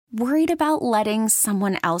Worried about letting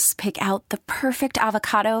someone else pick out the perfect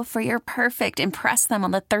avocado for your perfect impress them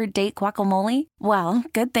on the third date guacamole? Well,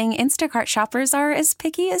 good thing Instacart shoppers are as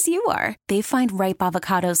picky as you are. They find ripe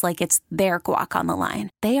avocados like it's their guac on the line.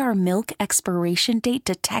 They are milk expiration date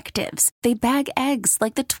detectives. They bag eggs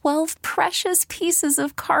like the 12 precious pieces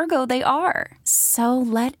of cargo they are. So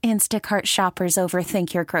let Instacart shoppers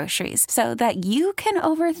overthink your groceries so that you can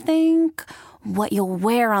overthink what you'll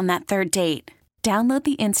wear on that third date. Download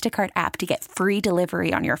the Instacart app to get free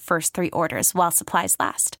delivery on your first 3 orders while supplies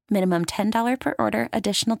last. Minimum $10 per order.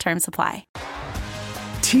 Additional terms apply.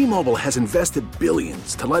 T-Mobile has invested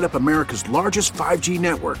billions to light up America's largest 5G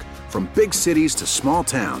network, from big cities to small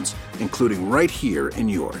towns, including right here in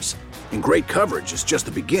yours. And great coverage is just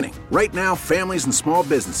the beginning. Right now, families and small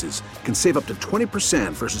businesses can save up to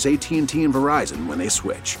 20% versus AT&T and Verizon when they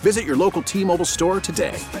switch. Visit your local T-Mobile store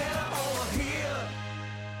today.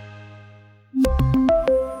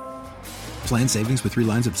 Plan savings with 3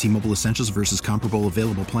 lines of T-Mobile Essentials versus comparable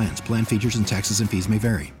available plans. Plan features and taxes and fees may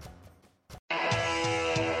vary.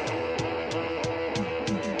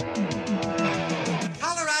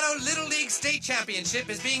 Colorado Little League State Championship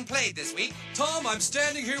is being played this week. Tom, I'm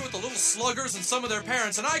standing here with the little sluggers and some of their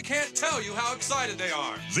parents, and I can't tell you how excited they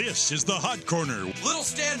are. This is the Hot Corner. Little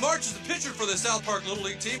Stan March is the pitcher for the South Park Little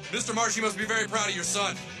League team. Mr. March, you must be very proud of your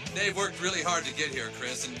son. They've worked really hard to get here,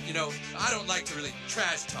 Chris, and, you know, I don't like to really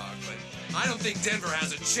trash talk, but I don't think Denver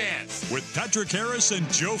has a chance. With Patrick Harris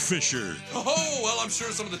and Joe Fisher. Oh, well, I'm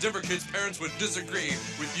sure some of the Denver kids' parents would disagree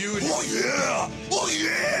with you and... Oh, yeah! Oh,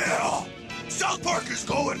 yeah! South Park is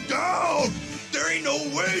going down! There ain't no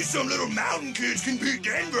way some little mountain kids can beat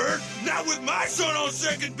Denver. Not with my son on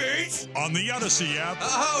second base. On the Odyssey app.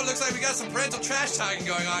 Oh, looks like we got some parental trash talking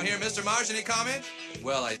going on here. Mr. Marsh, any comment?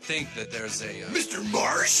 Well, I think that there's a... Mr.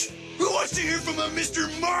 Marsh? Who wants to hear from a Mr.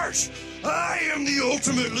 Marsh? I am the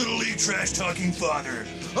ultimate Little League trash-talking father.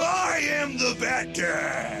 I am the Bat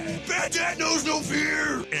Dad. Bat Dad knows no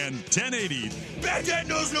fear. And 1080. Bat Dad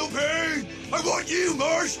knows no pain. I want you,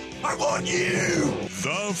 Marsh. I want you.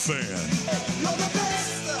 The Fan. You're the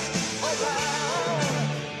best around.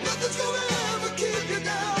 Nothing's gonna ever keep you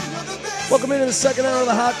down. You're the best. Welcome into the second hour of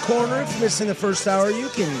the Hot Corner. If you're missing the first hour, you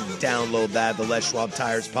can download that, the Les Schwab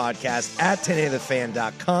Tires podcast, at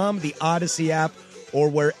 1080thefan.com, the Odyssey app, or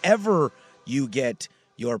wherever you get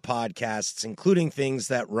your podcasts, including things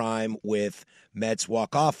that rhyme with Mets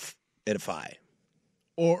walk-off edify.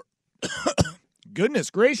 Or,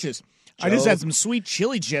 goodness gracious, Joe, I just had some sweet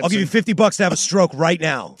chili chips. I'll give you $50 to have a stroke right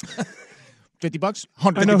now. $50?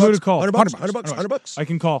 I know who to call. $100. I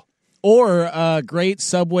can call. Or great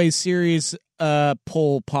Subway Series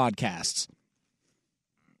poll podcasts.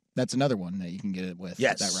 That's another one that you can get it with.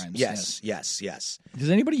 Yes, that rhymes. Yes.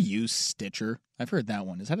 Does anybody use Stitcher? I've heard that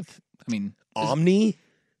one. Is that Omni?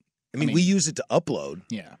 I mean, we use it to upload.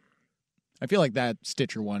 Yeah. I feel like that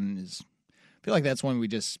Stitcher one is... I feel like that's one we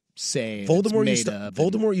just say.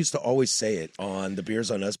 Voldemort used to always say it on the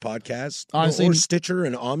Beers on Us podcast. Honestly, or Stitcher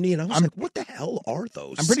and Omni, and I was like, what the hell are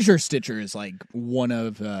those? I'm pretty sure Stitcher is like one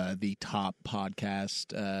of the top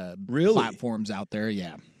podcast platforms out there.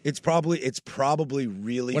 Yeah. It's probably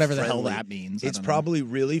really whatever friendly. The hell that means. It's probably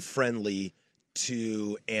really friendly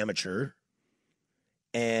to amateur,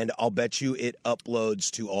 and I'll bet you it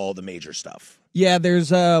uploads to all the major stuff. Yeah,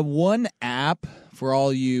 there's one app for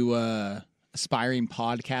all you aspiring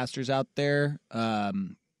podcasters out there.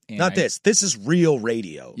 This is real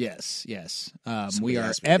radio. Yes. We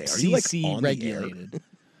are FCC regulated.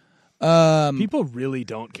 People really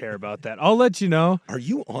don't care about that. I'll let you know. Are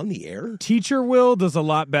you on the air? Teacher Will does a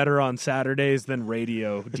lot better on Saturdays than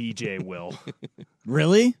radio DJ Will.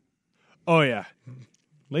 Really? Oh, yeah.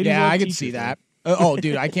 I can see that. Oh,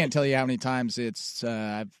 dude, I can't tell you how many times it's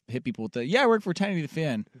I've hit people with I work for 1080 The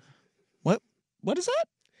Fan. What is that?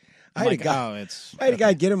 I had a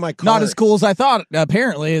guy get in my car. Not as cool as I thought,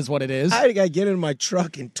 apparently, is what it is. I had a guy get in my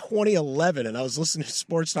truck in 2011, and I was listening to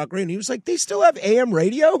Sports Talk Radio, and he was like, they still have AM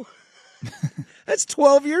radio? That's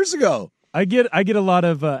 12 years ago. I get a lot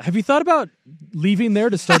of, have you thought about leaving there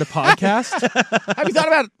to start a podcast? Have you thought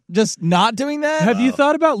about just not doing that? Have you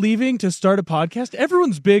thought about leaving to start a podcast?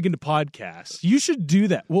 Everyone's big into podcasts. You should do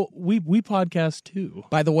that. Well, we podcast too.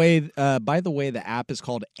 By the way, the app is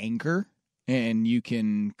called Anchor. And you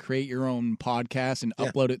can create your own podcast and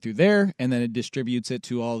upload it through there, and then it distributes it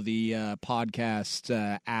to all the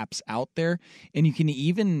podcast apps out there. And you can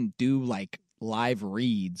even do like live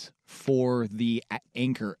reads for the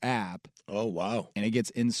Anchor app. Oh, wow. And it gets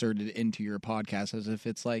inserted into your podcast as if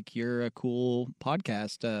it's like you're a cool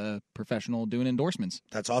podcast professional doing endorsements.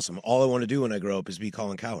 That's awesome. All I want to do when I grow up is be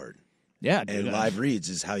Colin Cowherd. Yeah. And live reads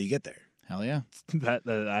is how you get there. Hell yeah.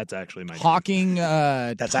 That's actually my Hawking.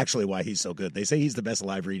 That's actually why he's so good. They say he's the best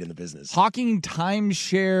live read in the business. Hawking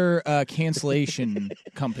timeshare cancellation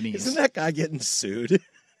companies. Isn't that guy getting sued?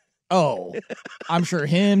 Oh, I'm sure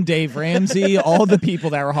him, Dave Ramsey, all the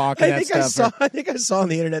people that were hawking that stuff. I think I saw on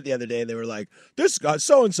the internet the other day, they were like, this guy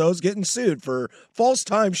so-and-so is getting sued for false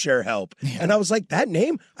timeshare help. Yeah. And I was like, that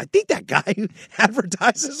name? I think that guy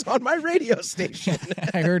advertises on my radio station.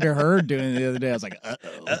 I heard her doing it the other day. I was like,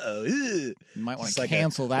 uh-oh. Uh-oh. You might want to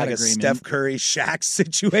cancel that like agreement. A Steph Curry Shaq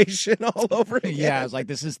situation all over again. Yeah, I was like,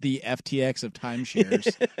 this is the FTX of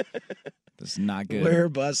timeshares. This is not good. We're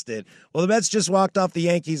busted. Well, the Mets just walked off the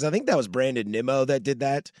Yankees. I think that was Brandon Nimmo that did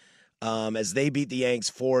that as they beat the Yanks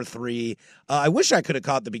 4-3. I wish I could have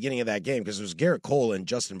caught the beginning of that game because it was Garrett Cole and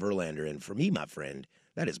Justin Verlander. And for me, my friend,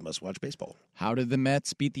 that is must-watch baseball. How did the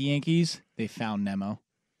Mets beat the Yankees? They found Nemo.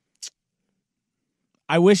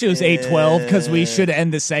 I wish it was 8-12 because we should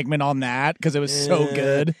end the segment on that because it was so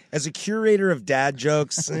good. As a curator of dad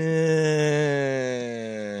jokes, that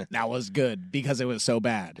was good because it was so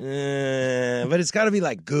bad. But it's got to be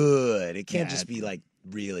like good. It can't just be like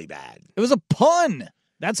really bad. It was a pun.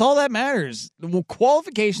 That's all that matters. Well,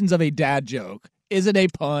 qualifications of a dad joke. Is it a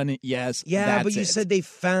pun? Yes. Yeah, but you said they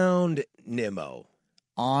found Nemo.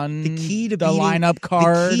 On the key to the lineup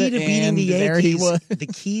card, the key to beating the Yankees, there he was. The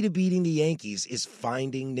key to beating the Yankees is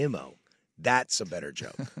finding Nemo. That's a better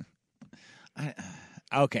joke.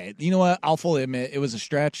 Okay, you know what? I'll fully admit it was a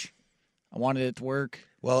stretch. I wanted it to work.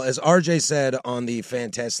 Well, as RJ said on the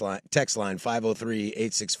fan text line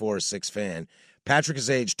 503-864-6FAN, Patrick has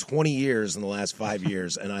aged 20 years in the last 5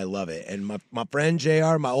 years, and I love it. And my friend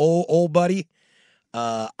JR, my old buddy,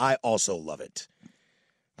 I also love it.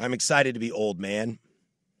 I'm excited to be old, man.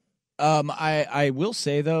 I will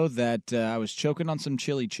say, though, that I was choking on some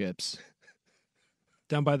chili chips.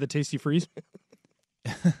 Down by the Tasty Freeze?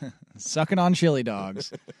 Sucking on chili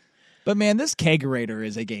dogs. But, man, this kegerator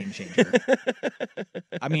is a game changer.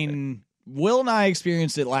 I mean, Will and I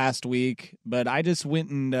experienced it last week, but I just went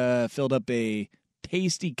and filled up a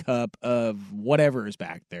tasty cup of whatever is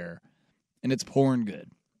back there, and it's pouring good.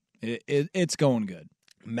 It's going good.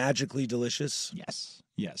 Magically delicious?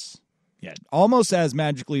 Yes. Yeah, almost as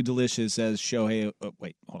magically delicious as Shohei. Oh,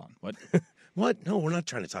 wait, hold on. What? What? No, we're not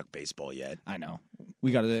trying to talk baseball yet. I know.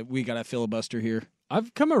 We got a filibuster here.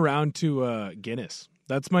 I've come around to Guinness.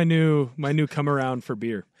 That's my new come around for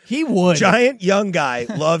beer. He would. Giant young guy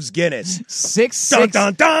loves Guinness. 6'6". Dun,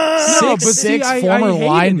 dun, dun! 6'6" former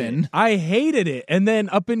lineman. I hated it. And then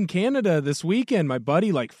up in Canada this weekend, my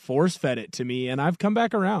buddy force fed it to me, and I've come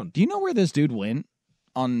back around. Do you know where this dude went?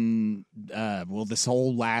 On this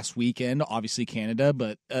whole last weekend, obviously Canada,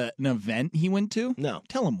 but an event he went to? No.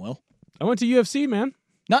 Tell him, Will. I went to UFC, man.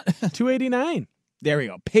 Not 289. There we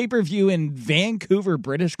go. Pay-per-view in Vancouver,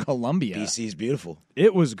 British Columbia. BC's beautiful.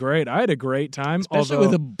 It was great. I had a great time. Especially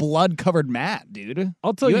with a blood-covered mat, dude.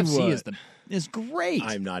 I'll tell UFC you what. is great.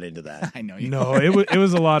 I'm not into that. I know you. No, it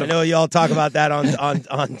was a lot of. I know y'all talk about that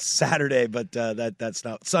on Saturday, but that's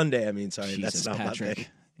not Sunday. I mean, sorry, Jesus, that's not Patrick. my thing.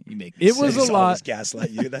 You make it was a lot. Gaslight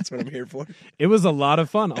you. That's what I'm here for. It was a lot of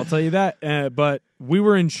fun. I'll tell you that. But we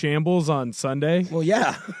were in shambles on Sunday. Well,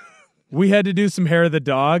 yeah. We had to do some hair of the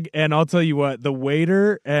dog, and I'll tell you what, the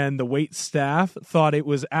waiter and the wait staff thought it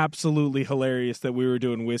was absolutely hilarious that we were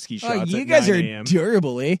doing whiskey shots. You at guys 9 are a.m.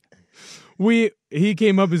 durable, eh? He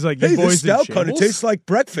came up, he's like, you hey, boys this stout in kind of shambles? tastes like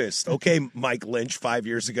breakfast. Okay, Mike Lynch 5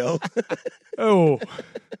 years ago. Oh,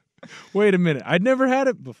 wait a minute. I'd never had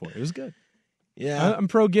it before. It was good. Yeah. I'm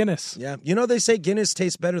pro Guinness. Yeah. You know, they say Guinness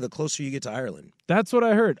tastes better the closer you get to Ireland. That's what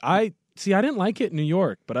I heard. I didn't like it in New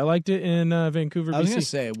York, but I liked it in Vancouver, BC. I was going to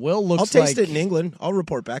say, Will looks I'll taste like... it in England. I'll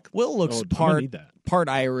report back. Will looks I'm gonna need that. part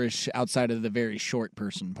Irish outside of the very short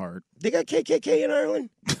person part. They got KKK in Ireland?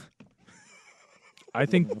 I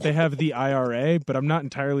think they have the IRA, but I'm not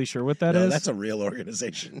entirely sure what that is. That's a real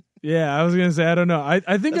organization. Yeah, I was going to say, I don't know. I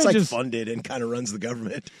think That's I like just... funded and kind of runs the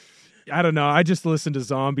government. I don't know. I just listened to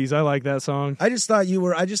Zombies. I like that song. I just thought you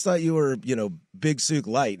were, Big Sook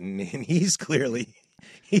Light, and he's clearly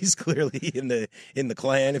in the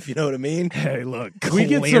clan, if you know what I mean. Hey, look, we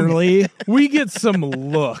get some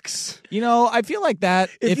looks. You know, I feel like that.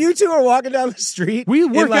 If you two are walking down the street, we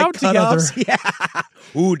work out together. Yeah.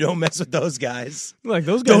 Ooh, don't mess with those guys. Like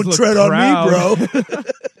those guys. Don't look tread proud. on me, bro.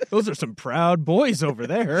 Those are some proud boys over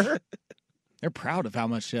there. They're proud of how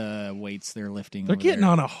much weights they're lifting. They're getting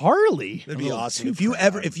on a Harley. That'd be awesome.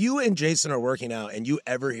 If you and Jason are working out and you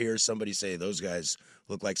ever hear somebody say those guys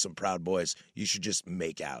look like some proud boys, you should just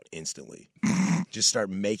make out instantly. Just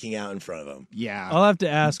start making out in front of them. Yeah. I'll have to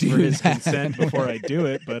ask for his consent before I do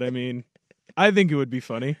it, but I mean, I think it would be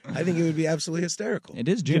funny. I think it would be absolutely hysterical. It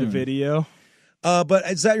is Get a June. video. But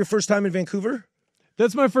is that your first time in Vancouver?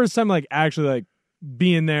 That's my first time, actually,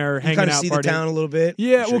 being there, You hanging kind of out, see partying. the town a little bit.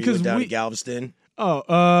 Yeah, I'm sure well, you because went down we to Galveston.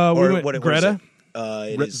 Oh, we went what is Greta,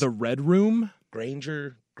 it? It is the Red Room.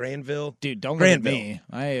 Granger, Granville. Dude, don't Granville. look at me.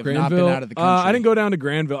 I have Granville. not been out of the country. I didn't go down to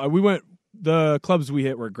Granville. We went. The clubs we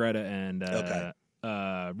hit were Greta and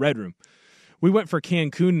Red Room. We went for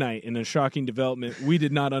Cancun night in a shocking development. We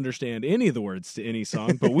did not understand any of the words to any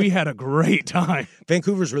song, but we had a great time.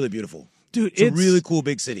 Vancouver's really beautiful. Dude, it's a really cool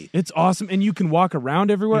big city. It's awesome, and you can walk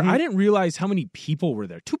around everywhere. Mhm. I didn't realize how many people were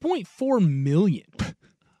there. 2.4 million.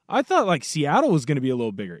 I thought Seattle was going to be a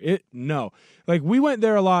little bigger. No. We went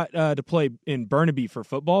there a lot to play in Burnaby for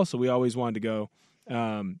football, so we always wanted to go.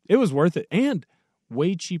 It was worth it, and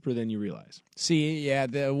way cheaper than you realize. See, yeah,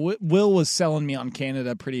 Will was selling me on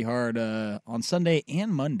Canada pretty hard on Sunday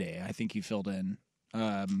and Monday. I think you filled in.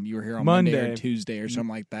 You were here on Monday or Tuesday or something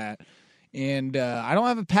like that. And I don't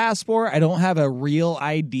have a passport. I don't have a real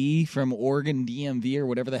ID from Oregon DMV or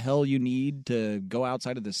whatever the hell you need to go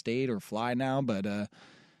outside of the state or fly now. But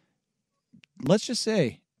let's just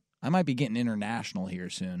say I might be getting international here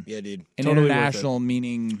soon. Yeah, dude. And Totally international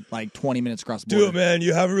meaning 20 minutes across the border. Do it, man.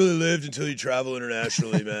 You haven't really lived until you travel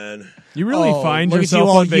internationally, man. You really find look at yourself you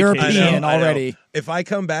all on vacation. European already. If I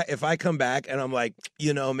come back and I'm like,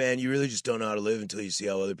 man, you really just don't know how to live until you see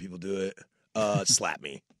how other people do it. Slap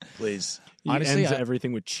me, please. He Honestly, ends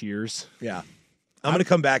everything with cheers. Yeah. I'm going to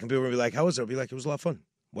come back and people will be like, how was it? I'll be like, it was a lot of fun.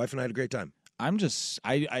 Wife and I had a great time. I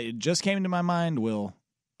just came into my mind, Will.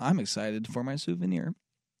 I'm excited for my souvenir.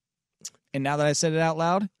 And now that I said it out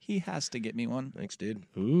loud, he has to get me one. Thanks, dude.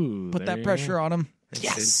 Ooh, Put that pressure on him. Thanks,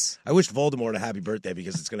 Yes. dude. I wish Voldemort a happy birthday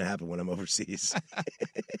because it's going to happen when I'm overseas.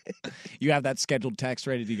 You have that scheduled text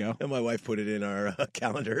ready to go. And my wife put it in our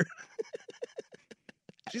calendar.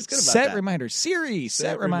 She's good about Set that. reminder. Siri,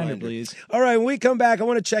 set reminder, please. All right, when we come back, I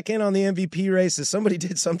want to check in on the MVP races. Somebody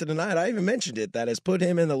did something tonight. I even mentioned it that has put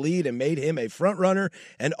him in the lead and made him a front runner.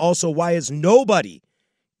 And also, why is nobody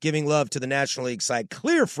giving love to the National League side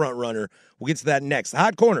clear front runner? We'll get to that next. The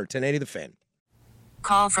Hot Corner, 1080 The Fan.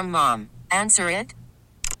 Call from mom. Answer it.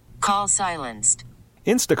 Call silenced.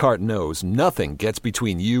 Instacart knows nothing gets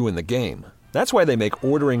between you and the game. That's why they make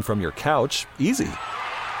ordering from your couch easy.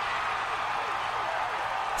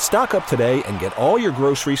 Stock up today and get all your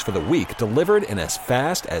groceries for the week delivered in as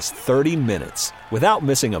fast as 30 minutes without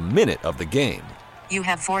missing a minute of the game. You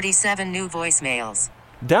have 47 new voicemails.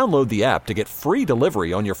 Download the app to get free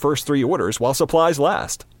delivery on your first 3 orders while supplies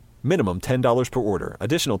last. Minimum $10 per order.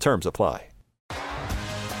 Additional terms apply.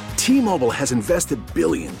 T-Mobile has invested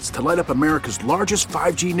billions to light up America's largest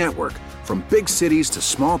 5G network, from big cities to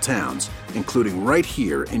small towns, including right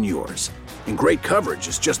here in yours. And great coverage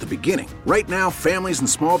is just the beginning. Right now, families and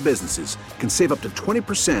small businesses can save up to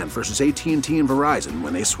 20% versus AT&T and Verizon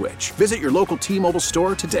when they switch. Visit your local T-Mobile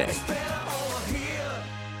store today.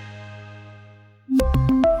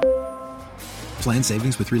 Plan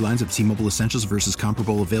savings with 3 lines of T-Mobile Essentials versus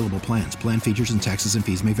comparable available plans. Plan features and taxes and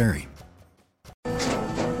fees may vary.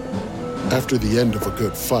 After the end of a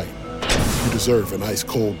good fight, you deserve an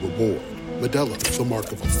ice-cold reward. Modelo is the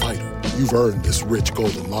mark of a fighter. You've earned this rich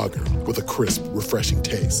golden lager with a crisp, refreshing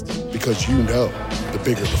taste. Because you know, the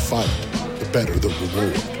bigger the fight, the better the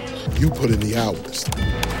reward. You put in the hours,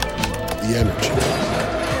 the energy,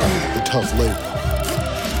 the tough labor.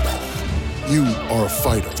 You are a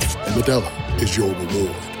fighter, and Modelo is your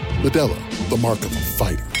reward. Modelo, the mark of a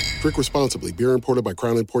fighter. Drink responsibly. Beer imported by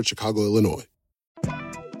Crown Imports, Chicago, Illinois.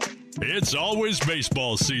 It's always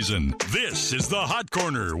baseball season. This is the Hot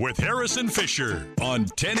Corner with Harrison Fisher on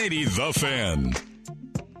 1080 The Fan.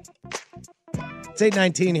 It's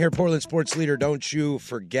 8:19 here, Portland sports leader. Don't you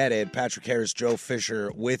forget it. Patrick Harris, Joe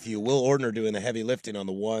Fisher with you. Will Ordner doing the heavy lifting on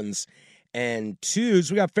the 1s and 2s.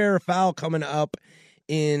 We got fair or foul coming up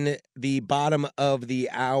in the bottom of the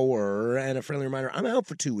hour. And a friendly reminder, I'm out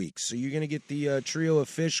for 2 weeks. So you're going to get the trio of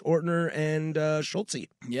Fish, Ordner, and Schultze.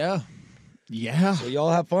 Yeah. Yeah. So y'all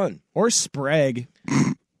have fun. Or Sprague.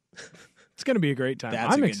 It's going to be a great time.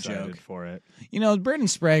 That's I'm a good excited joke. for it. You know, Braden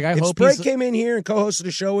Sprague, I if hope Sprague he's... came in here and co-hosted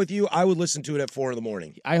a show with you, I would listen to it at 4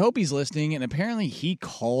 a.m. I hope he's listening, and apparently he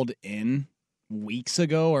called in weeks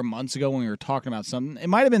ago or months ago when we were talking about something. It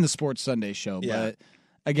might have been the Sports Sunday show, but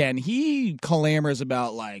again, he clamors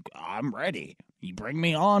about, I'm ready. You bring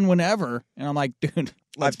me on whenever. And I'm like, dude,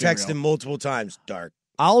 I've texted him multiple times, Dark.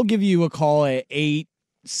 I'll give you a call at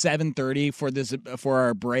 7:30 for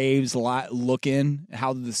our Braves look in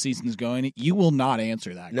how the season's going. You will not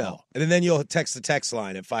answer that No. call. And then you'll text the text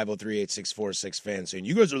line at 503-864-6FAN saying,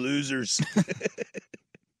 you guys are losers.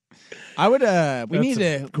 I would. We That's need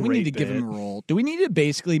a to give great him a role. Do we need to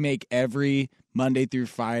basically make every Monday through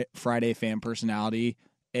Friday fan personality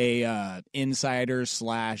a insider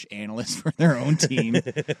 / analyst for their own team?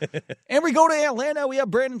 And we go to Atlanta, we have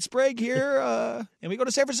Brandon Sprague here, and we go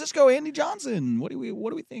to San Francisco, Andy Johnson. What do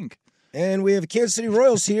we think? And we have Kansas City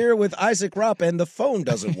Royals here with Isaac Rupp, and the phone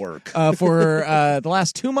doesn't work. For the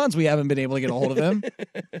last 2 months, we haven't been able to get a hold of him.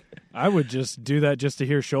 I would just do that just to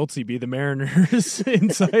hear Schultze be the Mariners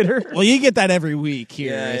insider. Well, you get that every week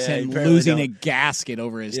here. Yeah, It's yeah, him apparently losing don't. a gasket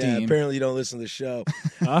over his team. Apparently you don't listen to the show.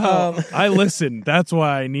 I listen. That's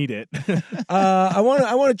why I need it. I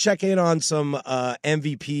want to check in on some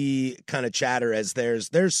MVP kind of chatter, as there's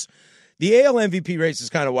the AL MVP race is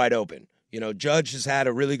kind of wide open. You know, Judge has had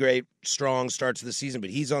a really great, strong start to the season, but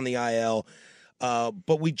he's on the IL.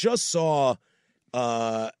 But we just saw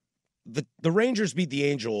the Rangers beat the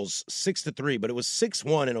Angels 6-3, but it was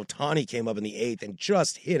 6-1, and Ohtani came up in the 8th and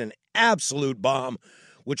just hit an absolute bomb,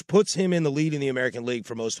 which puts him in the lead in the American League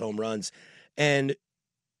for most home runs. And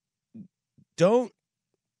don't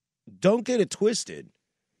get it twisted,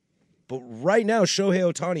 but right now Shohei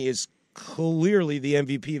Ohtani is clearly the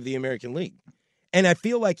MVP of the American League. And I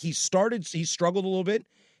feel like he struggled a little bit.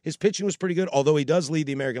 His pitching was pretty good, although he does lead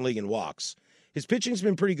the American League in walks. His pitching's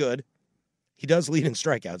been pretty good. He does lead in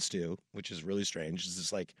strikeouts, too, which is really strange. It's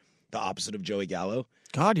just like the opposite of Joey Gallo.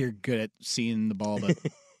 God, you're good at seeing the ball, but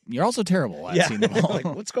you're also terrible at seeing the ball. Like,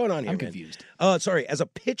 what's going on here, I'm man? confused. Sorry, as a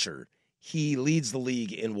pitcher, he leads the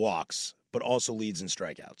league in walks, but also leads in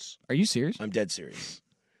strikeouts. Are you serious? I'm dead serious.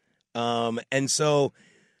 And so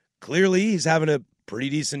clearly he's having a pretty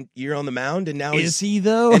decent year on the mound, and now is he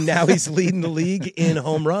though? And now he's leading the league in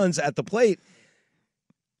home runs at the plate.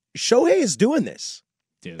 Shohei is doing this,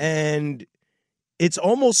 dude, and it's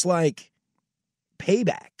almost like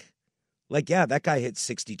payback. Like, yeah, that guy hit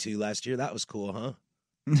 62 last year. That was cool, huh?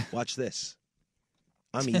 Watch this.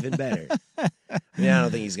 I'm even better. I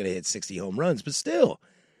don't think he's going to hit 60 home runs, but still.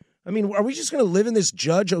 I mean, are we just going to live in this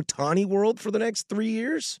Judge Ohtani world for the next 3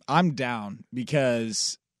 years? I'm down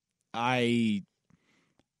because I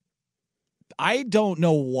don't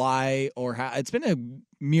know why or how. It's been a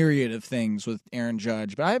myriad of things with Aaron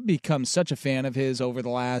Judge, but I've become such a fan of his over the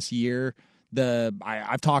last year.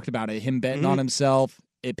 I've talked about it, him betting on himself,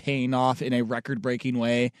 it paying off in a record-breaking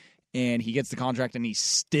way, and he gets the contract and he's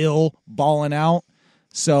still balling out.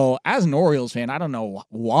 So as an Orioles fan, I don't know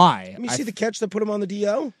why. Let me see the catch that put him on the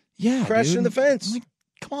DL. Yeah, crashing in the fence. Like,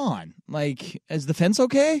 come on, like, is the fence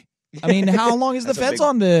okay? I mean, how long is the fence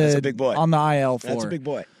on that's a big boy. on the IL for? That's a big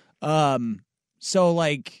boy. So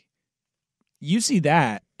like, you see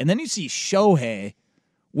that, and then you see Shohei,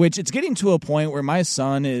 which it's getting to a point where my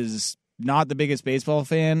son is not the biggest baseball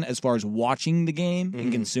fan as far as watching the game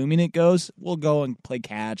and consuming it goes. We'll go and play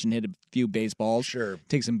catch and hit a few baseballs, sure,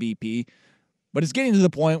 take some BP. But it's getting to the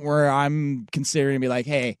point where I'm considering to be like,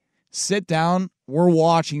 hey, sit down. We're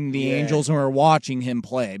watching the Angels and we're watching him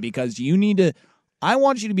play because you need to – I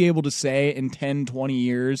want you to be able to say in 10, 20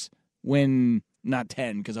 years when – not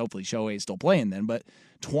 10 because hopefully Shohei is still playing then, but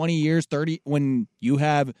 20 years, 30, when you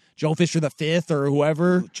have Joe Fisher the fifth or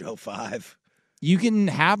whoever. Ooh, Joe 5. You can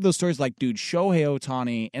have those stories like, dude, Shohei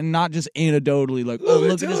Ohtani, and not just anecdotally like, oh,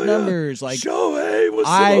 look at his numbers. Like, Shohei was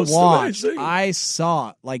amazing. I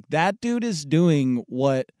saw, like, that dude is doing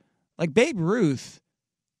what, like, Babe Ruth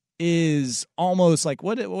is almost like,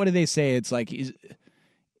 what do they say? It's like,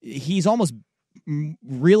 he's almost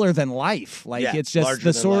realer than life. Like, it's just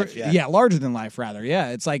the sort, larger than life, rather. Yeah,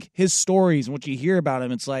 it's like his stories and what you hear about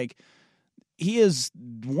him, it's like, he is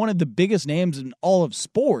one of the biggest names in all of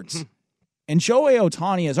sports. And Shohei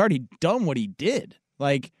Ohtani has already done what he did.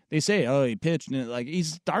 Like, they say, oh, he pitched, and like, he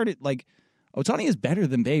started, like, Ohtani is better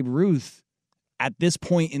than Babe Ruth at this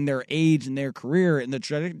point in their age and their career and the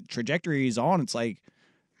trajectory he's on. It's like,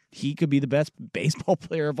 he could be the best baseball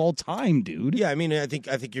player of all time, dude. Yeah, I mean, I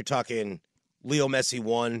think you're talking Leo Messi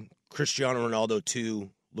 1, Cristiano Ronaldo 2,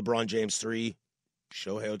 LeBron James 3,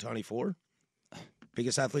 Shohei Ohtani 4.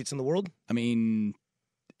 Biggest athletes in the world? I mean,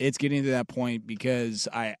 it's getting to that point because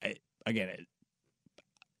I get it.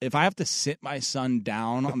 If I have to sit my son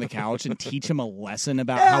down on the couch and teach him a lesson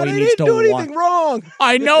about how he needs to do anything wrong.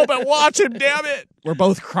 I know, but watch him, damn it. We're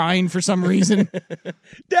both crying for some reason.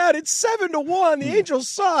 Dad, it's 7-1. The Angels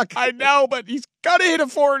suck. I know, but he's got to hit a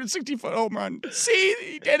 460-foot home run. See,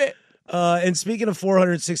 he did it. And speaking of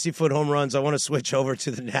 460-foot home runs, I want to switch over to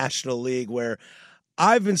the National League where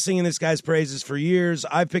I've been singing this guy's praises for years.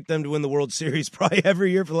 I've picked them to win the World Series probably every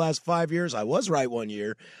year for the last 5 years. I was right one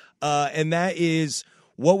year. And that is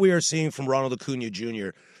what we are seeing from Ronald Acuna Jr.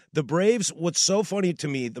 The Braves, what's so funny to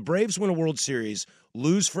me, the Braves win a World Series,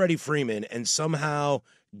 lose Freddie Freeman, and somehow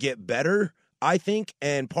get better, I think.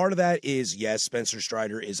 And part of that is, yes, Spencer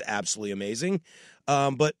Strider is absolutely amazing.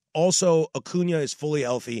 But also Acuna is fully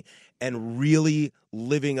healthy and really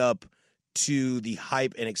living up to the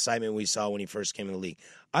hype and excitement we saw when he first came in the league.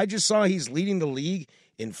 I just saw he's leading the league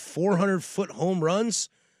in 400-foot home runs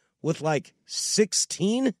with like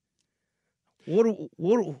 16.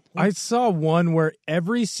 What? I saw one where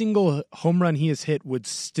every single home run he has hit would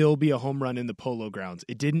still be a home run in the Polo Grounds.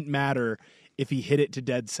 It didn't matter if he hit it to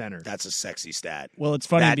dead center. That's a sexy stat. Well, it's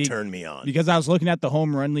funny. That turned me on. Because I was looking at the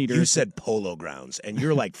home run leaders. You said Polo Grounds, and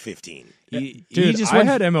you're like 15. Dude, I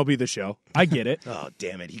had MLB The Show. I get it. Oh,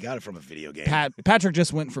 damn it. He got it from a video game. Patrick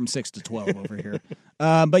just went from 6 to 12 over here.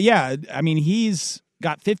 But yeah, I mean, he's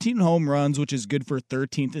got 15 home runs, which is good for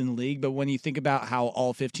 13th in the league. But when you think about how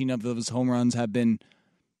all 15 of those home runs have been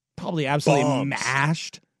probably absolutely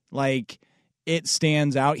mashed, like, it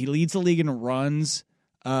stands out. He leads the league in runs.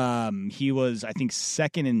 He was, I think,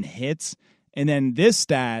 second in hits. And then this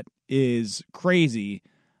stat is crazy.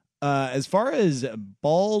 As far as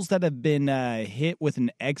balls that have been hit with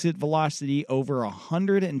an exit velocity over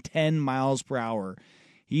 110 miles per hour,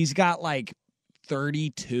 he's got like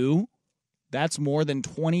 32. That's more than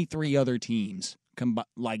 23 other teams.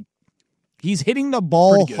 Like, he's hitting the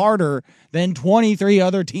ball harder than 23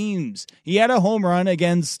 other teams. He had a home run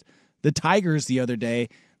against the Tigers the other day.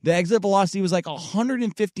 The exit velocity was like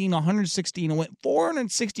 115, 116, and went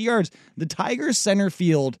 460 yards. The Tigers' center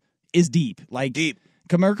field is deep. Like, deep.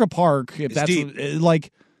 Comerica Park, if that's deep.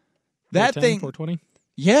 Like that 410, thing. 420?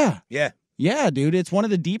 Yeah. Yeah, dude. It's one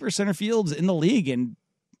of the deeper center fields in the league, and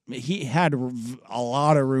he had a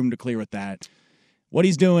lot of room to clear with that. What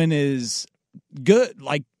he's doing is good,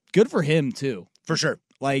 like good for him too, for sure.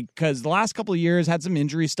 Like, because the last couple of years had some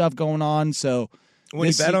injury stuff going on. So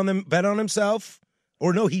when he bet on himself,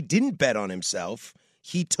 or no, he didn't bet on himself.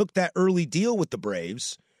 He took that early deal with the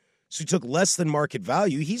Braves. So he took less than market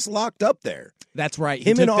value. He's locked up there. That's right.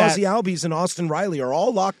 Him and Ozzie Albies and Austin Riley are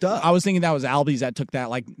all locked up. I was thinking that was Albies that took that,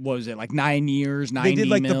 like, what was it, like 9 years, 90 They did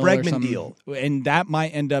like the Bregman deal. And that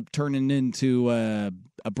might end up turning into a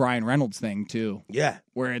Brian Reynolds thing, too. Yeah.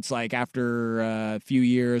 Where it's like after a few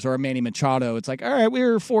years, or a Manny Machado, it's like, all right,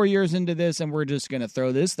 we're 4 years into this, and we're just going to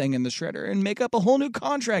throw this thing in the shredder and make up a whole new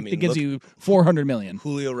contract that gives you $400 million.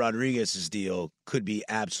 Julio Rodriguez's deal could be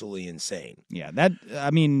absolutely insane. Yeah, that,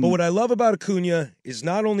 I mean. But what I love about Acuna is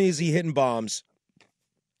not only is he hitting bombs,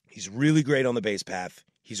 he's really great on the base path.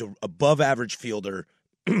 He's an above-average fielder,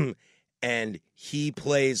 and he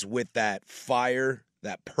plays with that fire,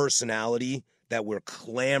 that personality that we're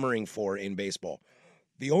clamoring for in baseball.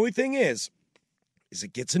 The only thing is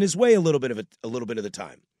it gets in his way a little bit of the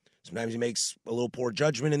time. Sometimes he makes a little poor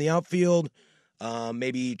judgment in the outfield.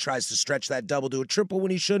 Maybe he tries to stretch that double to a triple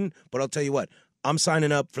when he shouldn't. But I'll tell you what, I'm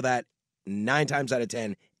signing up for that 9 times out of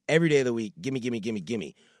 10 every day of the week.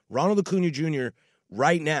 Gimme. Ronald Acuna Jr.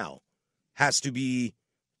 right now has to be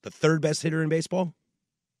the third best hitter in baseball.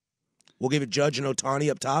 We'll give it Judge and Ohtani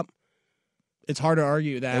up top. It's hard to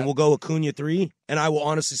argue that. And we'll go Acuna 3. And I will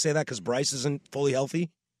honestly say that because Bryce isn't fully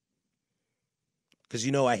healthy. Because,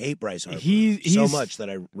 I hate Bryce Harper so much that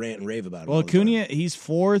I rant and rave about him. Well, Acuna, he's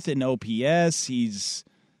 4th in OPS. He's,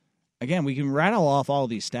 again, we can rattle off all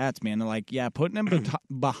these stats, man. Like, yeah, putting him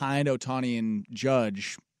behind Ohtani and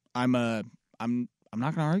Judge, I'm not going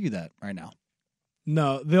to argue that right now.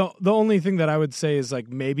 No, the only thing that I would say is, like,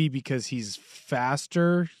 maybe because he's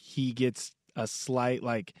faster, he gets a slight,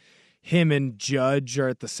 like, him and Judge are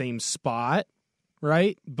at the same spot,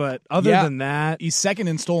 right? But other than that, he's second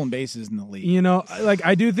in stolen bases in the league. Like,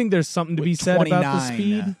 I do think there's something to be said about the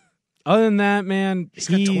speed. Other than that, man, he's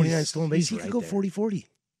got 29 stolen bases. He right can go 40-40.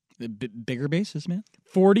 Bigger bases, man.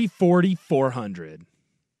 40-40, 400.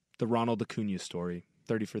 The Ronald Acuna story.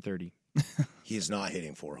 30 for 30. He is not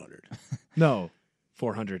hitting 400. No.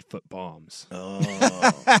 400-foot bombs. Oh.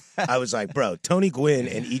 I was like, bro, Tony Gwynn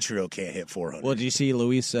and Ichiro can't hit 400. Well, did you see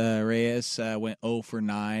Luis Reyes went 0 for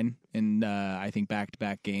 9 in, I think,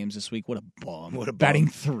 back-to-back games this week? What a bomb. Batting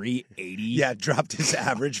 380. Yeah, dropped his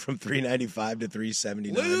average from 395 to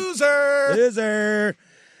 379. Loser!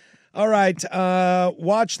 All right,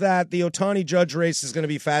 watch that. The Ohtani Judge race is going to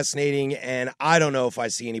be fascinating, and I don't know if I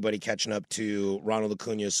see anybody catching up to Ronald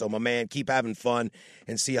Acuna. So, my man, keep having fun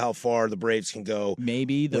and see how far the Braves can go.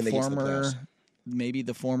 Maybe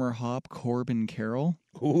the former Hop Corbin Carroll.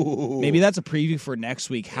 Ooh. Maybe that's a preview for next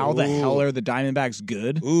week. How the hell are the Diamondbacks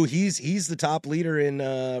good? Ooh, he's the top leader in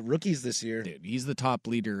rookies this year. Dude, he's the top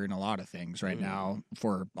leader in a lot of things right now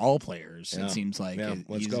for all players. It seems like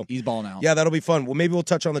let's go. He's balling out. Yeah, that'll be fun. Well, maybe we'll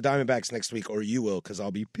touch on the Diamondbacks next week, or you will, because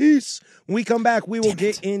I'll be peace. When we come back, we will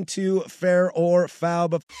get into fair or foul.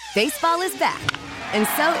 Baseball is back, and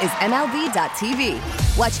so is MLB.tv.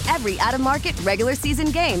 Watch every out-of-market, regular season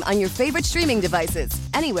game on your favorite streaming devices,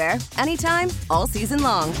 anywhere, anytime, all season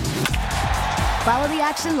long. Follow the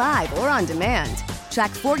action live or on demand.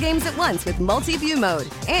 Track 4 games at once with multi-view mode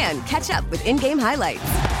and catch up with in-game highlights.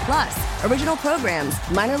 Plus, original programs,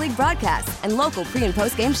 minor league broadcasts, and local pre- and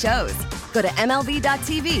post-game shows. Go to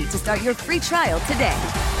MLB.tv to start your free trial today.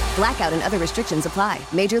 Blackout and other restrictions apply.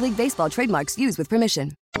 Major League Baseball trademarks used with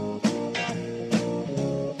permission.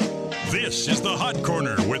 This is the Hot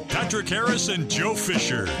Corner with Patrick Harris and Joe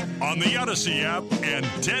Fisher on the Odyssey app and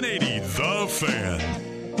 1080 The Fan.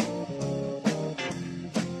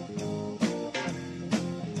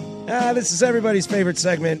 This is everybody's favorite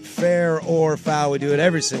segment, Fair or Foul. We do it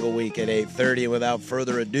every single week at 8:30. And without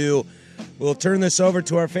further ado, we'll turn this over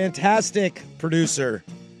to our fantastic producer,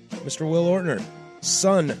 Mr. Will Ortner,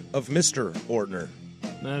 son of Mr. Ortner.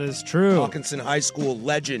 That is true. Hawkinson High School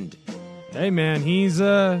legend. Hey, man, he's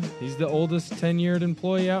the oldest tenured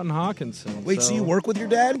employee out in Hawkinson. Wait, so you work with your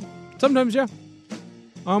dad? Sometimes, yeah.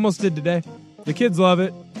 I almost did today. The kids love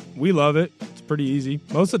it. We love it. It's pretty easy.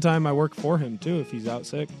 Most of the time, I work for him, too, if he's out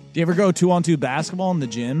sick. Do you ever go 2-on-2 basketball in the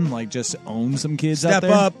gym? Like, just own some kids out Step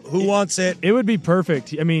there? up. Who wants it? It would be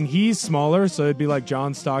perfect. I mean, he's smaller, so it'd be like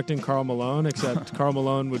John Stockton, Karl Malone, except Karl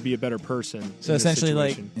Malone would be a better person. So essentially,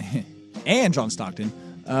 like, and John Stockton.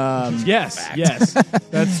 Yes,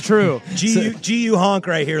 that's true. GU honk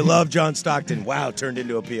right here. Love John Stockton. Wow, turned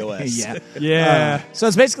into a POS. Yeah. So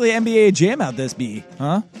it's basically NBA Jam out this B,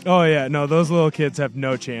 huh? Oh, yeah. No, those little kids have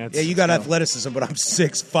no chance. Yeah, you got athleticism, but I'm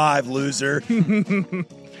 6'5", loser.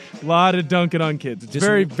 A lot of dunking on kids. It's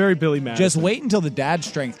very, very Billy Madison. Just wait until the dad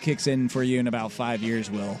strength kicks in for you in about 5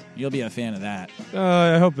 years, Will. You'll be a fan of that.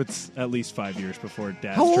 I hope it's at least 5 years before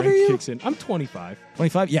dad How old strength are you? kicks in. I'm 25.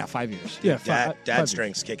 25? Yeah, 5 years. Yeah, Dad five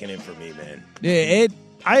strength's kicking in for me, man. It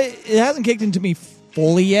hasn't kicked into me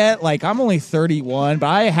fully yet. Like, I'm only 31, but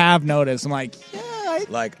I have noticed. I'm like,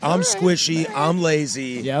 I'm squishy, I'm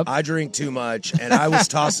lazy, I drink too much, and I was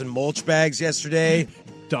tossing mulch bags yesterday.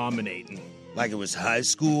 Dominating. Like it was high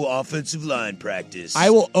school offensive line practice. I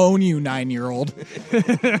will own you, 9-year-old.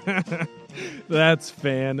 That's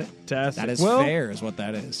fantastic. That is fair, is what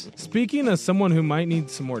that is. Speaking of someone who might need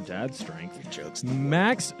some more dad strength,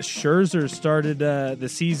 Max Scherzer started the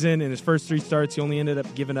season. In his first 3 starts, he only ended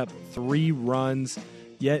up giving up 3 runs.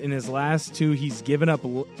 Yet in his last 2, he's given up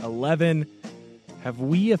 11. Have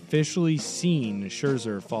we officially seen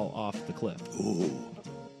Scherzer fall off the cliff? Ooh.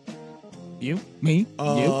 You? Me?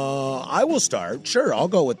 You? I will start. Sure, I'll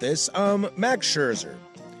go with this. Max Scherzer.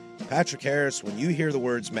 Patrick Harris, when you hear the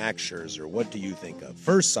words Max Scherzer, what do you think of?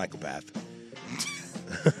 First, psychopath.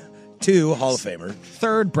 2, Hall of Famer.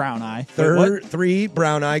 3rd, brown eye. 3,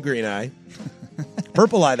 brown eye, green eye.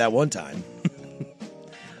 Purple eye that one time.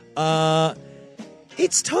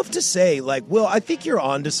 It's tough to say. Like, Will, I think you're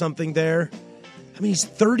onto something there. I mean, he's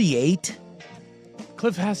 38.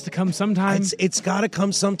 Cliff has to come sometime. It's got to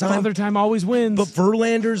come sometime. Father Time always wins. But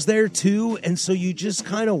Verlander's there too, and so you just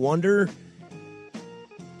kind of wonder.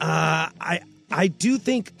 I do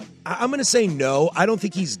think I'm going to say no. I don't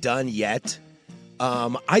think he's done yet.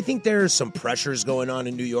 I think there's some pressures going on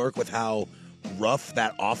in New York with how rough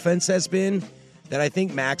that offense has been. That I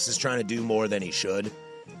think Max is trying to do more than he should.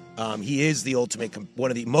 He is the one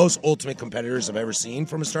of the most ultimate competitors I've ever seen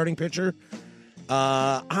from a starting pitcher.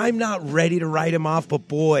 I'm not ready to write him off, but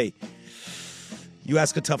boy, you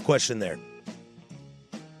ask a tough question there.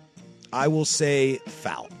 I will say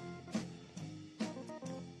foul.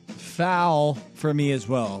 Foul for me as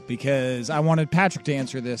well, because I wanted Patrick to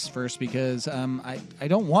answer this first, because I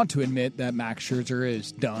don't want to admit that Max Scherzer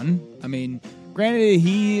is done. I mean, granted,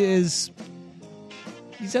 he's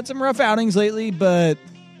had some rough outings lately, but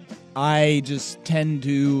I just tend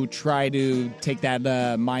to try to take that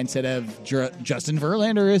mindset of Justin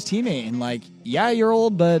Verlander as teammate. And like, yeah, you're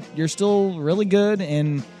old, but you're still really good.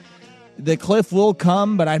 And the cliff will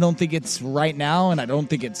come, but I don't think it's right now. And I don't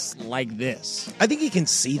think it's like this. I think he can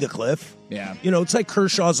see the cliff. Yeah. You know, it's like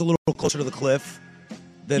Kershaw's a little closer to the cliff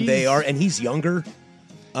than they are. And he's younger.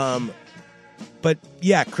 But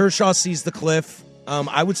yeah, Kershaw sees the cliff.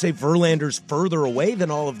 I would say Verlander's further away than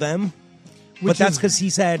all of them. But that's because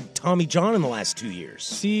he's had Tommy John in the last 2 years.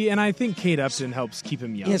 See, and I think Kate Upton helps keep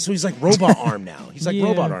him young. Yeah, so he's like robot arm now. He's like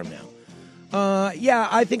robot arm now. Yeah,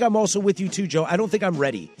 I think I'm also with you too, Joe. I don't think I'm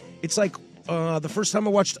ready. It's like the first time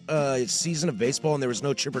I watched a season of baseball and there was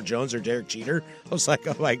no Chipper Jones or Derek Jeter, I was like,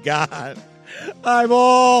 oh my God, I'm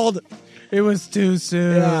old. It was too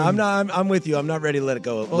soon. Yeah, I'm with you. I'm not ready to let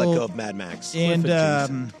go of Mad Max.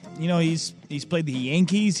 And he's played the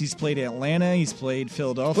Yankees, he's played Atlanta, he's played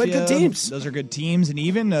Philadelphia. Played good teams. Those are good teams, and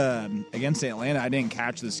even against Atlanta, I didn't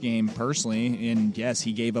catch this game personally. And yes,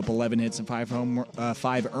 he gave up 11 hits and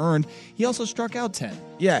 5 earned. He also struck out 10.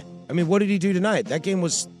 Yeah, I mean, what did he do tonight? That game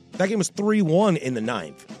was 3-1 in the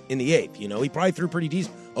 9th, in the 8th. He probably threw pretty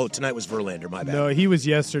decent. Oh, tonight was Verlander. My bad. No, he was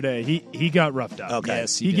yesterday. He got roughed up. Okay,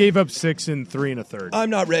 yes, he gave up 6 and 3 1/3. I'm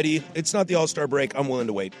not ready. It's not the All-Star break. I'm willing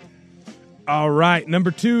to wait. All right, number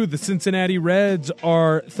 2, the Cincinnati Reds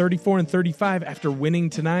are 34-35 after winning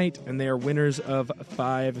tonight, and they are winners of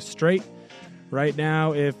 5 straight. Right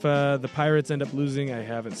now, if the Pirates end up losing, I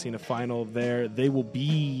haven't seen a final there, they will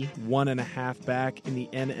be 1.5 back in the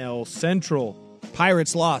NL Central.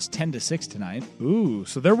 Pirates lost 10-6 tonight. Ooh,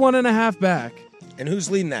 so they're 1.5 back. And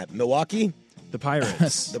who's leading that? Milwaukee? The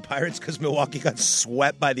Pirates. The Pirates, because Milwaukee got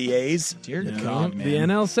swept by the A's? Dear God, man. The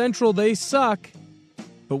NL Central, they suck.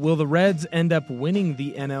 But will the Reds end up winning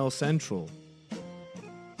the NL Central?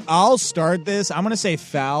 I'll start this. I'm going to say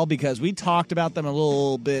foul because we talked about them a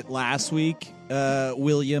little bit last week,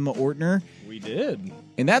 William Ortner. We did.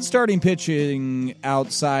 And that starting pitching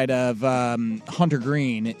outside of Hunter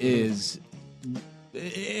Green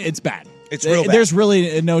it's bad. It's real bad. There's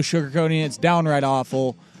really no sugarcoating it. It's downright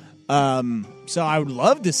awful. So I would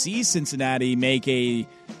love to see Cincinnati make a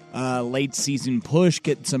late season push,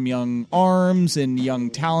 get some young arms and young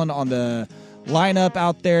talent on the lineup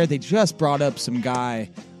out there. They just brought up some guy,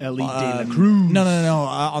 Ellie De La Cruz. No,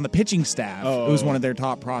 on the pitching staff. Oh. It was one of their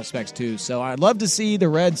top prospects too. So I'd love to see the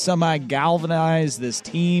Reds somehow galvanize this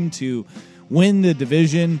team to win the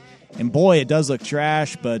division. And boy, it does look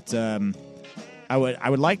trash, but I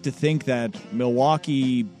would like to think that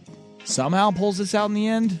Milwaukee somehow pulls this out in the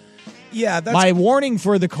end. Yeah, my warning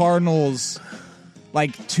for the Cardinals,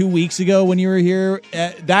 like 2 weeks ago when you were here,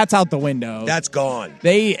 that's out the window. That's gone.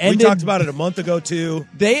 We talked about it a month ago too.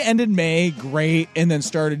 They ended May great and then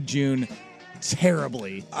started June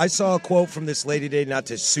terribly. I saw a quote from this lady today, not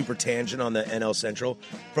to super tangent on the NL Central,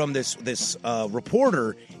 from this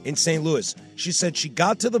reporter in St. Louis. She said she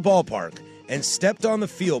got to the ballpark and stepped on the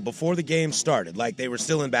field before the game started, like they were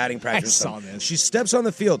still in batting practice. I saw this. She steps on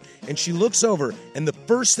the field, and she looks over, and the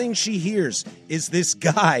first thing she hears is this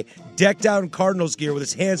guy decked out in Cardinals gear with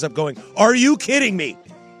his hands up going, "Are you kidding me?"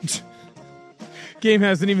 Game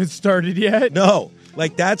hasn't even started yet. No.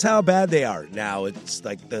 Like, that's how bad they are. Now, it's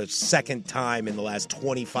like the second time in the last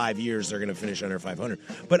 25 years they're going to finish under 500.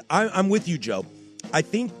 But I'm with you, Joe. I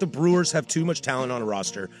think the Brewers have too much talent on a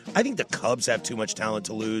roster. I think the Cubs have too much talent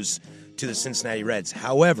to lose to the Cincinnati Reds.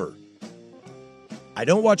 However, I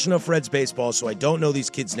don't watch enough Reds baseball, so I don't know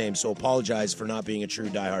these kids' names, so apologize for not being a true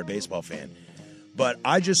diehard baseball fan. But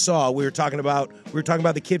I just saw we were talking about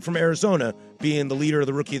the kid from Arizona being the leader of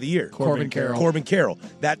the Rookie of the Year. Corbin Carroll. Corbin Carroll.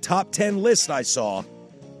 That top 10 list I saw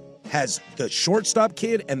has the shortstop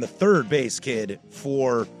kid and the third base kid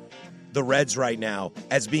for the Reds right now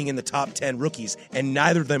as being in the top 10 rookies, and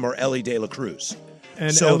neither of them are Ellie De La Cruz.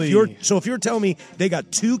 And if you're telling me they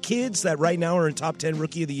got two kids that right now are in top 10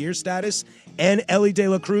 Rookie of the Year status, and Ellie De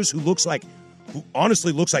La Cruz, who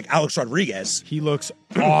honestly looks like Alex Rodriguez. He looks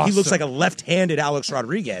awesome. He looks like a left-handed Alex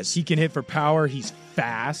Rodriguez. He can hit for power. He's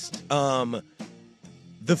fast.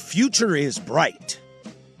 The future is bright.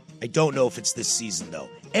 I don't know if it's this season, though.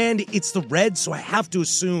 And it's the Reds, so I have to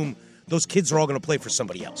assume those kids are all going to play for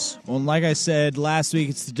somebody else. Well, like I said last week,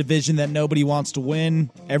 it's the division that nobody wants to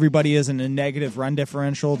win. Everybody is in a negative run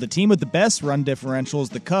differential. The team with the best run differential is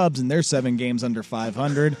the Cubs, and they're 7 games under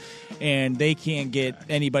 500, and they can't get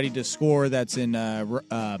anybody to score that's in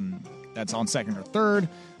that's on second or third.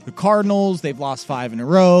 The Cardinals, they've lost 5 in a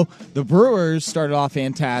row. The Brewers started off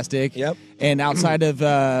fantastic. Yep. And outside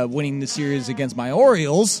of winning the series against my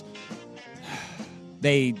Orioles,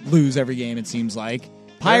 they lose every game, it seems like.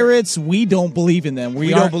 Pirates, we don't believe in them. We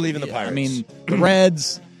don't believe in the Pirates. I mean, the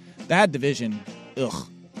Reds, that division, ugh.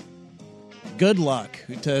 Good luck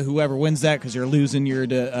to whoever wins that because you're losing your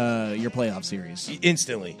playoff series.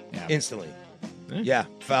 Instantly. Yeah. Instantly. Yeah,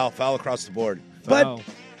 foul across the board. Foul. But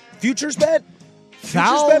futures bet?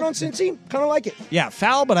 Foul? Futures bet on Cincy? Kind of like it. Yeah,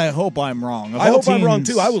 foul, but I hope I'm wrong. I hope I'm wrong,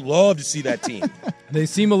 too. I would love to see that team. They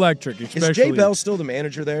seem electric, especially. Is Jay Bell still the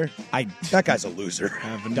manager there? That guy's a loser. I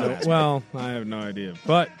have no idea.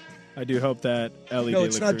 But I do hope that Ellie De La No,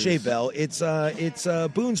 it's not Cruz- Jay Bell. It's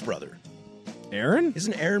Boone's brother. Aaron?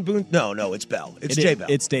 Isn't Aaron Boone? No, it's Bell. It's Jay Bell.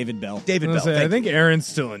 It's David Bell. David Bell. I think Aaron's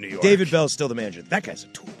still in New York. David Bell's still the manager. That guy's a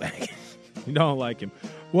tool bag. You don't like him.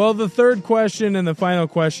 Well, the third question and the final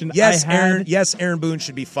question. Yes, Aaron Boone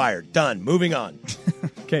should be fired. Done. Moving on.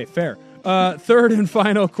 Okay, fair. Third and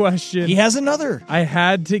final question. He has another. I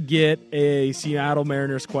had to get a Seattle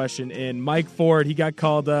Mariners question in. Mike Ford, he got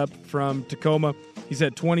called up from Tacoma. He's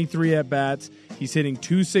had 23 at-bats. He's hitting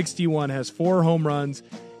 .261, has 4 home runs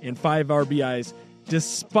and 5 RBIs,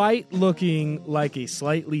 despite looking like a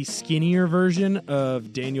slightly skinnier version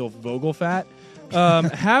of Daniel Vogelfat.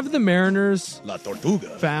 Have the Mariners La Tortuga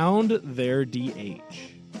found their DH?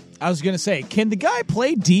 I was going to say, can the guy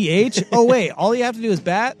play DH? Oh, wait, all you have to do is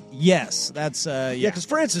bat? Yes, that's, Yeah, because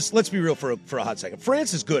Francis, let's be real for a hot second.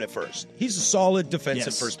 Francis is good at first. He's a solid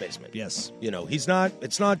defensive first baseman. Yes. You know, it's not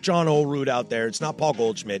John Olerud out there. It's not Paul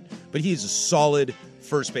Goldschmidt, but he's a solid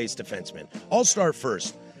first base defenseman. I'll start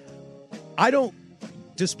first.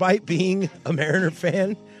 Despite being a Mariner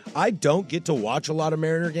fan, I don't get to watch a lot of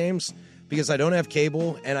Mariner games because I don't have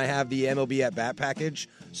cable and I have the MLB at bat package,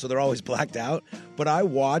 so they're always blacked out. But I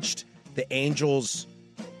watched the Angels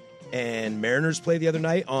and Mariners play the other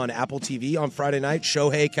night on Apple TV on Friday night.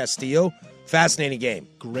 Shohei Castillo, fascinating game.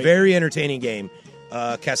 Great. Very entertaining game.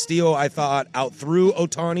 Castillo, I thought, outthrew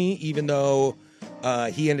Ohtani, even though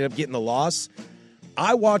he ended up getting the loss.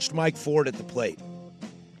 I watched Mike Ford at the plate.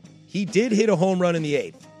 He did hit a home run in the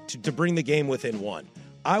 8th to bring the game within 1.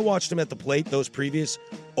 I watched him at the plate those previous.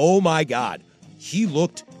 Oh, my God. He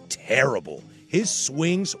looked terrible. His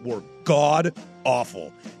swings were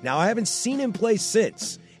god-awful. Now, I haven't seen him play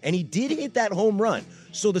since, and he did hit that home run,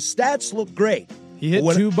 so the stats look great. He hit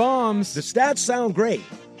 2 bombs. The stats sound great,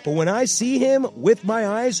 but when I see him with my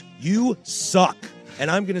eyes, you suck. And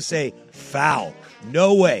I'm going to say foul.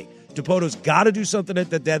 No way. DePoto's got to do something at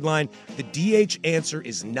the deadline. The DH answer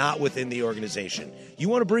is not within the organization. You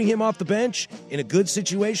want to bring him off the bench in a good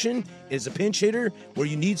situation as a pinch hitter where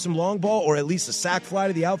you need some long ball or at least a sac fly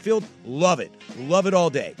to the outfield? Love it. Love it all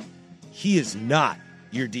day. He is not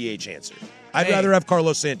your DH answer. I'd rather have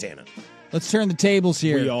Carlos Santana. Let's turn the tables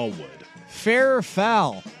here. We all would. Fair or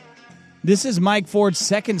foul? This is Mike Ford's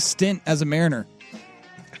second stint as a Mariner.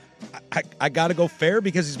 I got to go fair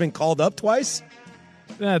because he's been called up twice?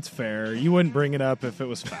 That's fair. You wouldn't bring it up if it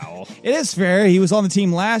was foul. It is fair. He was on the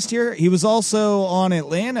team last year. He was also on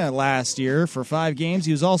Atlanta last year for 5 games.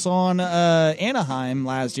 He was also on Anaheim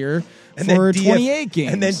last year for 28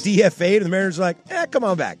 games. And then DFA'd, and the Mariners are like, come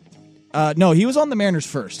on back. No, he was on the Mariners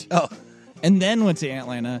first. Oh. And then went to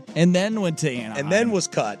Atlanta, and then went to Anaheim. And then was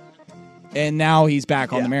cut. And now he's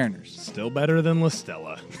back on the Mariners. Still better than La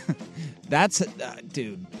Stella. That's,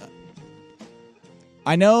 dude.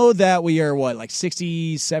 I know that we are,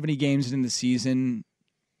 60, 70 games into the season.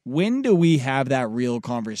 When do we have that real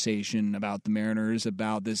conversation about the Mariners,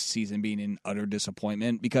 about this season being an utter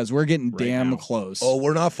disappointment? Because we're getting damn close. Oh,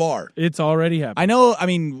 we're not far. It's already happened. I know,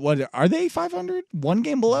 what are they 500? 1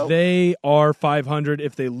 game below? They are 500.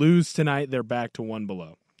 If they lose tonight, they're back to 1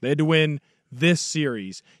 below. They had to win this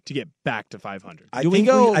series to get back to 500. I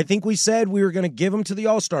think we said we were going to give them to the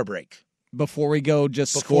All-Star break. Before we go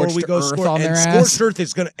scorched earth on their ass? Scorched earth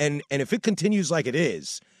is going to, and if it continues like it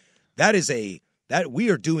is, we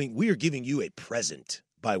are giving you a present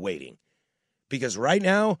by waiting. Because right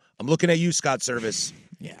now, I'm looking at you, Scott Service.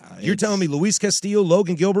 Yeah. You're telling me Luis Castillo,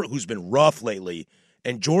 Logan Gilbert, who's been rough lately,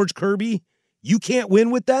 and George Kirby, you can't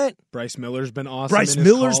win with that? Bryce Miller's been awesome. Bryce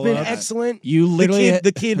Miller's been excellent. You literally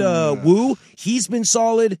the kid Wu, he's been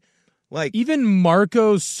solid. Even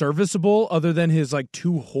Marco's serviceable other than his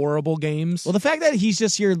 2 horrible games. Well, the fact that he's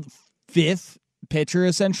just your 5th pitcher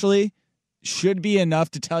essentially should be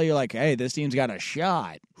enough to tell you hey, this team's got a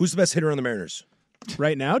shot. Who's the best hitter on the Mariners?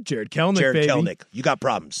 Right now, Jared Kelenic, Jared baby. Kelenic. You got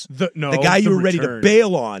problems. The guy you were ready to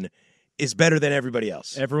bail on is better than everybody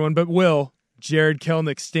else. Everyone but Will. Jared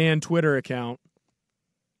Kelenic Stan Twitter account.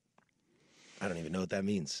 I don't even know what that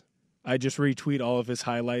means. I just retweet all of his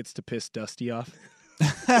highlights to piss Dusty off.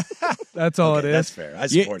 That's all it is. That's fair. I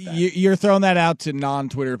support that. You're throwing that out to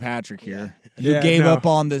non-Twitter Patrick here. Who gave up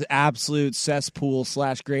on the absolute cesspool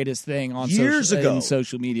 / greatest thing on years ago in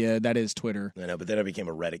social media. That is Twitter. I know, but then I became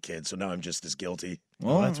a Reddit kid, so now I'm just as guilty.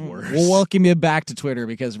 Well, that's worse. We'll welcome you back to Twitter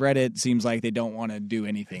because Reddit seems like they don't want to do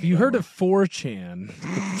anything. Have you heard of 4chan?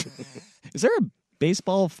 Is there a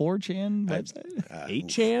baseball 4chan website?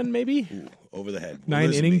 8chan, maybe? Ooh, over the head.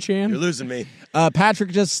 9-inning chan? You're losing me.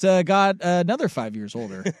 Patrick just got another 5 years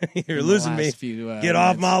older. You're losing me. Get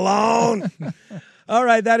off my lawn. All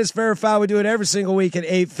right, that is Fair or Foul. We do it every single week at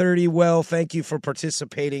 8:30. Well, thank you for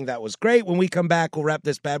participating. That was great. When we come back, we'll wrap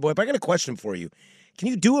this bad boy up. I got a question for you. Can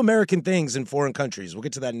you do American things in foreign countries? We'll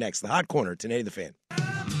get to that next. The Hot Corner, 1080 The Fan.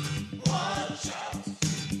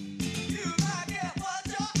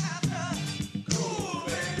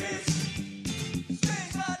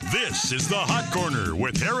 This is the Hot Corner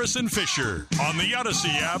with Harrison Fisher on the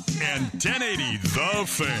Odyssey app and 1080 The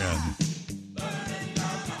Fan.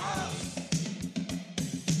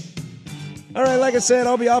 All right, like I said,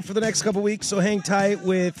 I'll be off for the next couple weeks, so hang tight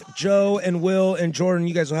with Joe and Will and Jordan.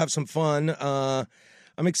 You guys will have some fun.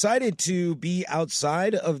 I'm excited to be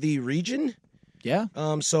outside of the region. Yeah.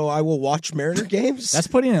 So I will watch Mariner games. That's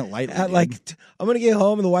putting it lightly. I'm going to get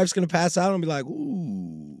home and the wife's going to pass out and be like,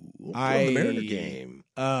 ooh, the Mariner game.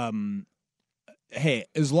 Hey,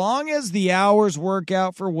 as long as the hours work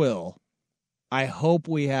out for Will, I hope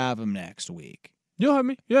we have him next week. You'll have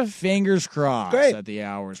me. Yeah. Fingers crossed that the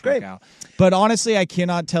hours Great. work out. But honestly, I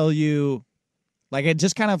cannot tell you, like, it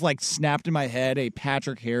just kind of like snapped in my head a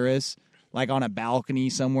Patrick Harris, like on a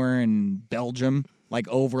balcony somewhere in Belgium, like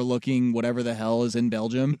overlooking whatever the hell is in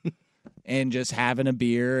Belgium, and just having a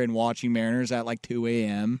beer and watching Mariners at like 2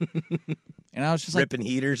 a.m. And I was just ripping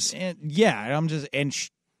heaters. And I'm just,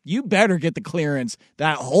 you better get the clearance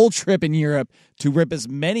that whole trip in Europe to rip as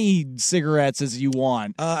many cigarettes as you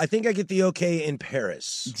want. I think I get the okay in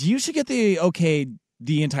Paris. You should get the okay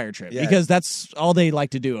the entire trip, Yeah. because that's all they like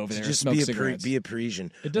to do over there. Just smoke be cigarettes. be a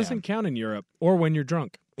Parisian. It doesn't count in Europe or when you're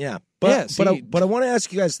drunk. Yeah, Yeah, but I want to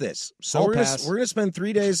ask you guys this. So I'll we're pass. gonna spend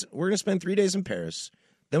 3 days. We're gonna spend 3 days in Paris.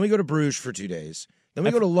 Then we go to Bruges for 2 days. Then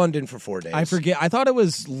we go to London for 4 days. I forget. I thought it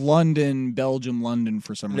was London, Belgium, London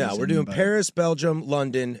for some reason. No, we're doing but- Paris, Belgium,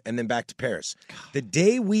 London, and then back to Paris. The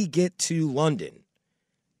day we get to London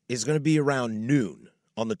is going to be around noon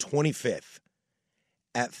on the 25th.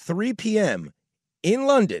 At 3 p.m. in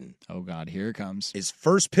London. Oh, God, here it comes. Is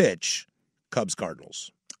first pitch Cubs-Cardinals.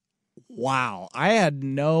 Wow. I had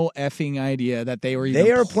no effing idea that they were even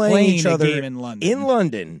They are playing each a other game in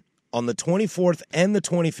London. On the 24th and the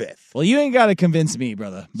 25th. Well, you ain't got to convince me,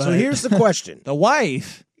 brother. So but- here's the question. The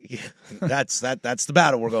wife. That's the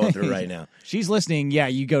battle we're going through right now. She's listening. Yeah,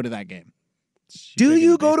 you go to that game. Do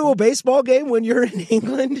you go to a baseball game when you're in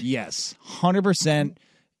England? Yes, 100%.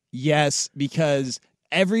 Yes, because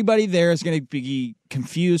everybody there is going to be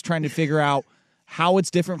confused trying to figure out how it's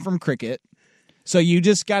different from cricket. So you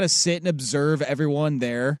just got to sit and observe everyone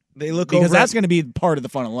there. They look because over that's at- going to be part of the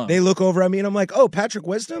fun alone. They look over at me and I'm like, oh, Patrick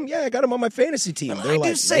Wisdom? Yeah, I got him on my fantasy team. They're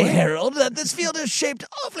like, what? Harold, that this field is shaped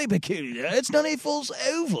awfully peculiar. It's not a full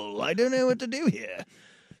oval. I don't know what to do here.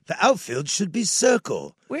 The outfield should be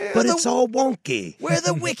circle, Where but are it's the- all wonky. Where are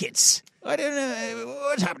the wickets? I don't know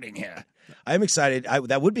what's happening here. I'm excited.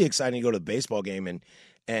 That would be exciting to go to the baseball game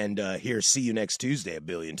and hear "See you next Tuesday" a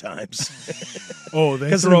billion times. Oh, they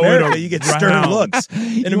Because in throw it America you get stern around. looks.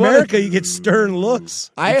 In America you get stern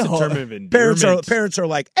looks. It's a term of endearment. Parents are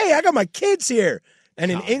like, "Hey, I got my kids here,"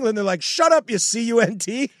 and in England they're like, "Shut up, you CUNT."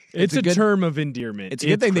 It's a good- term of endearment. It's a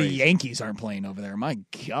good thing the crazy. Yankees aren't playing over there. My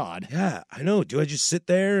God. Yeah, I know. Do I just sit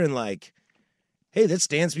there and like, hey, that's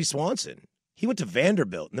Dansby Swanson. He went to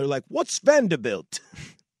Vanderbilt, and they're like, "What's Vanderbilt?"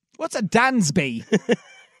 What's a Dansby?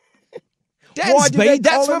 Why do they Dansby,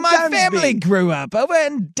 that's call where him my Dansby? family grew up, over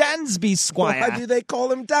in Dansby, Squire. Why do they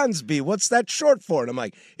call him Dansby? What's that short for? And I'm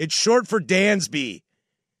like, it's short for Dansby.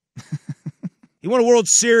 He won a World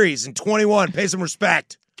Series in 21. Pay some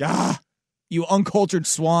respect. Gah, you uncultured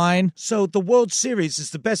swine. So the World Series is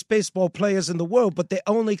the best baseball players in the world, but they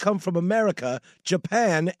only come from America,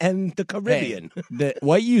 Japan, and the Caribbean. Hey,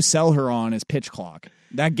 what you sell her on is pitch clock.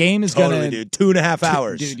 That game is Totally, going to... dude. 2.5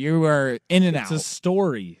 hours. Dude, you are in and It's out. a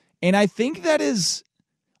story. And I think that is,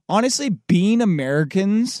 honestly, being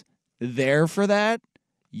Americans there for that,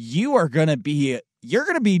 you're going to be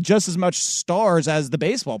just as much stars as the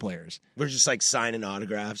baseball players. We're just like signing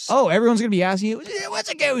autographs. Oh, everyone's going to be asking you,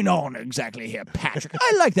 what's going on exactly here, Patrick?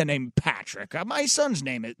 I like the name Patrick. My son's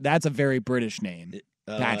name, that's a very British name,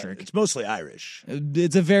 Patrick. It's mostly Irish.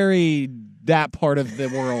 It's a very, that part of the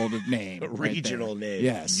world name. A regional name.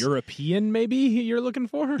 Yes. European, maybe you're looking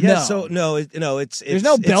for? Yeah, No. so it's There's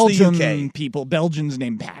no it's the Belgium UK. people, Belgians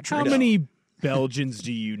named Patrick. How many Belgians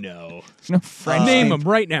do you know? There's no French Name named- them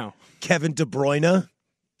right now. Kevin De Bruyne,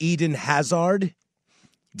 Eden Hazard,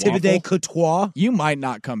 Thibaut Courtois, You might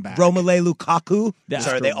not come back. Romelu Lukaku. Yeah.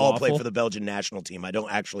 Sorry, they all play Waffle. for the Belgian national team. I don't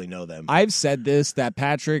actually know them. I've said this, that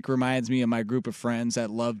Patrick reminds me of my group of friends that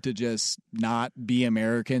love to just not be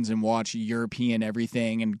Americans and watch European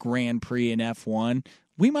everything and Grand Prix and F1.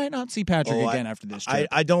 We might not see Patrick again after this trip.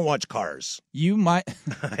 I don't watch Cars. You might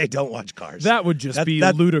I don't watch Cars. That would just be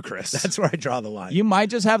ludicrous. That's where I draw the line. you might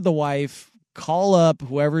just have the wife call up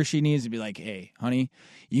whoever she needs to be like, hey, honey,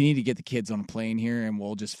 you need to get the kids on a plane here and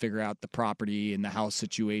we'll just figure out the property and the house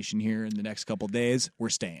situation here in the next couple of days. We're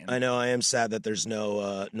staying. I know I am sad that there's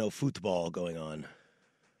no football going on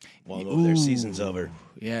while their season's over.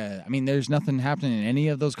 Yeah, I mean, there's nothing happening in any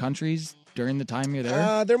of those countries during the time you're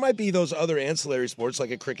there? There might be those other ancillary sports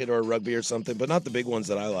like a cricket or a rugby or something, but not the big ones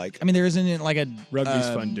that I like. I mean, there isn't like a rugby's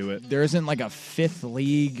fun. Do it. There isn't like a fifth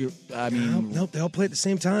league. I mean, nope, they all play at the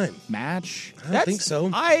same time. Match. I don't think so.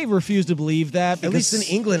 I refuse to believe that. At least in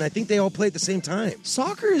England, I think they all play at the same time.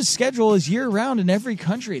 Soccer's schedule is year round in every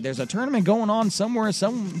country. There's a tournament going on somewhere.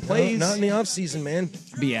 Some plays. No, not in the off season, man.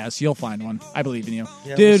 BS. You'll find one. I believe in you,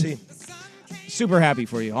 Yeah, dude. we'll see. Super happy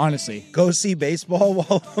for you, honestly. Go see baseball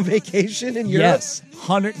while on vacation in Europe? Yes.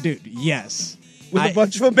 100, dude, yes. With a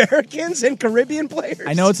bunch of Americans and Caribbean players?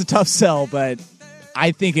 I know it's a tough sell, but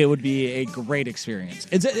I think it would be a great experience.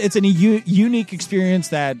 It's a unique experience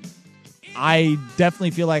that I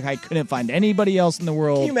definitely feel like I couldn't find anybody else in the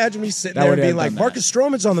world. Can you imagine me sitting there and being like, Marcus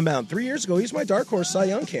Stroman's on the mound 3 years ago. He's my dark horse Cy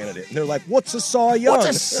Young candidate. And they're like, what's a Cy Young? What's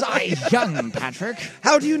a Cy Young, Patrick?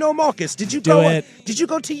 How do you know Marcus? Did you Do it. Did you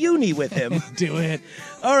go to uni with him? Do it.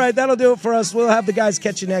 All right, that'll do it for us. We'll have the guys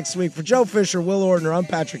catch you next week. For Joe Fisher, Will Ordner, I'm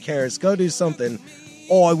Patrick Harris. Go do something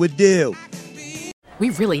I would do. We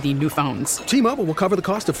really need new phones. T-Mobile will cover the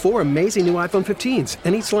cost of 4 amazing new iPhone 15s,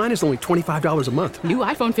 and each line is only $25 a month. New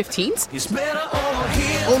iPhone 15s? It's better over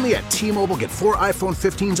here. Only at T-Mobile, get 4 iPhone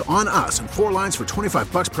 15s on us and 4 lines for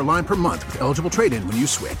 $25 per line per month with eligible trade-in when you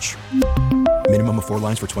switch. Minimum of 4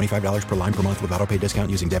 lines for $25 per line per month with autopay discount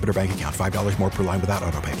using debit or bank account. $5 more per line without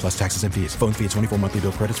autopay, plus taxes and fees. Phone fee at 24 monthly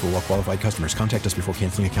bill credits for well-qualified customers. Contact us before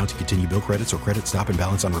canceling account to continue bill credits or credit stop and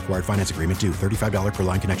balance on required finance agreement due. $35 per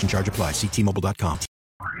line connection charge applies. See T-Mobile.com.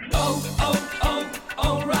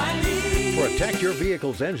 Protect your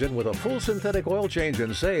vehicle's engine with a full synthetic oil change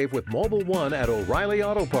and save with Mobil 1 at O'Reilly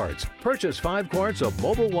Auto Parts. Purchase 5 quarts of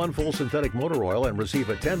Mobil 1 full synthetic motor oil and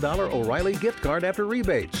receive a $10 O'Reilly gift card after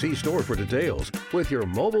rebate. See store for details. With your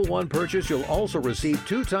Mobil 1 purchase, you'll also receive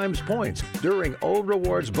 2 times points during O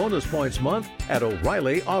Rewards Bonus Points Month at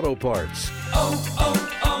O'Reilly Auto Parts.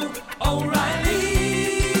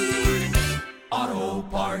 O'Reilly Auto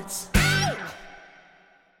Parts.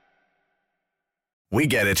 We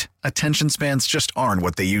get it. Attention spans just aren't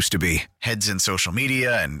what they used to be. Heads in social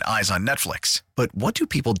media and eyes on Netflix. But what do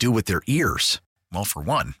people do with their ears? Well, for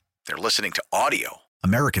one, they're listening to audio.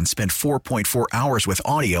 Americans spend 4.4 hours with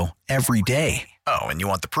audio every day. Oh, and you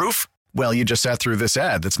want the proof? Well, you just sat through this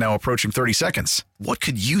ad that's now approaching 30 seconds. What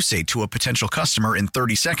could you say to a potential customer in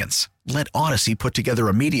 30 seconds? Let Odyssey put together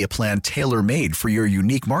a media plan tailor-made for your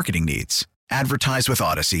unique marketing needs. Advertise with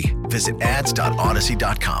Odyssey. Visit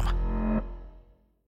ads.odyssey.com.